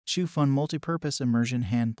Fun Multipurpose Immersion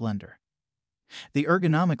Hand Blender. The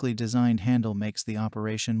ergonomically designed handle makes the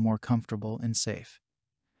operation more comfortable and safe.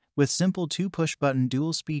 With simple 2-push-button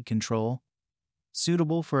dual-speed control,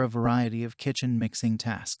 suitable for a variety of kitchen mixing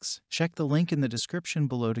tasks. Check the link in the description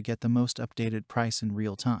below to get the most updated price in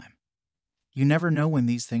real time. You never know when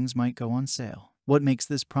these things might go on sale. What makes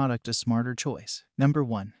this product a smarter choice? Number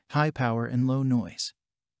 1. High power and low noise.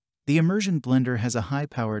 The Immersion Blender has a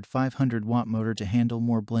high-powered 500-watt motor to handle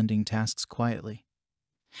more blending tasks quietly,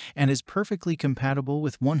 and is perfectly compatible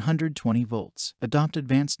with 120 volts. Adopt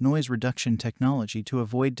advanced noise reduction technology to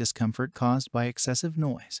avoid discomfort caused by excessive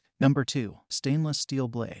noise. Number 2. Stainless steel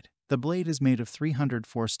blade. The blade is made of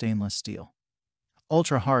 304 stainless steel.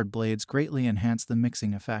 Ultra-hard blades greatly enhance the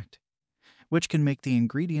mixing effect, which can make the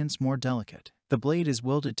ingredients more delicate. The blade is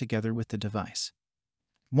welded together with the device,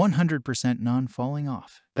 100% non-falling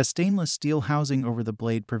off. A stainless steel housing over the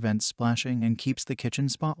blade prevents splashing and keeps the kitchen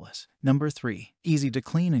spotless. Number 3. Easy to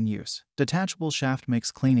clean and use. Detachable shaft makes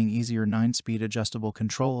cleaning easier. 9-speed adjustable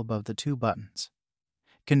control above the 2 buttons.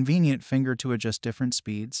 Convenient finger to adjust different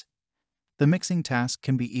speeds. The mixing task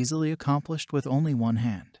can be easily accomplished with only one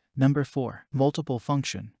hand. Number 4. Multiple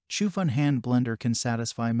function. Fun Hand Blender can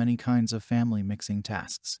satisfy many kinds of family mixing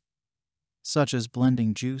tasks, such as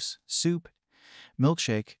blending juice, soup,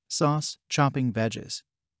 milkshake, sauce, chopping veggies,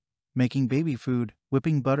 making baby food,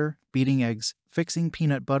 whipping butter, beating eggs, fixing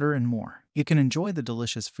peanut butter, and more. You can enjoy the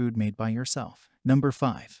delicious food made by yourself. Number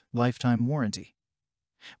 5. Lifetime warranty.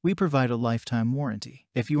 We provide a lifetime warranty.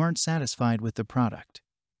 If you aren't satisfied with the product,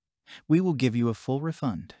 we will give you a full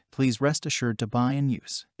refund. Please rest assured to buy and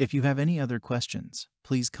use. If you have any other questions,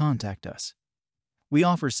 please contact us. We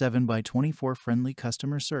offer 7x24 friendly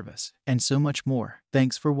customer service, and so much more.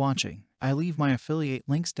 Thanks for watching. I leave my affiliate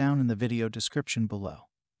links down in the video description below.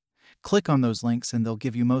 Click on those links and they'll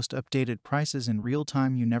give you most updated prices in real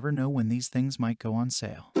time. You never know when these things might go on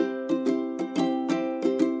sale.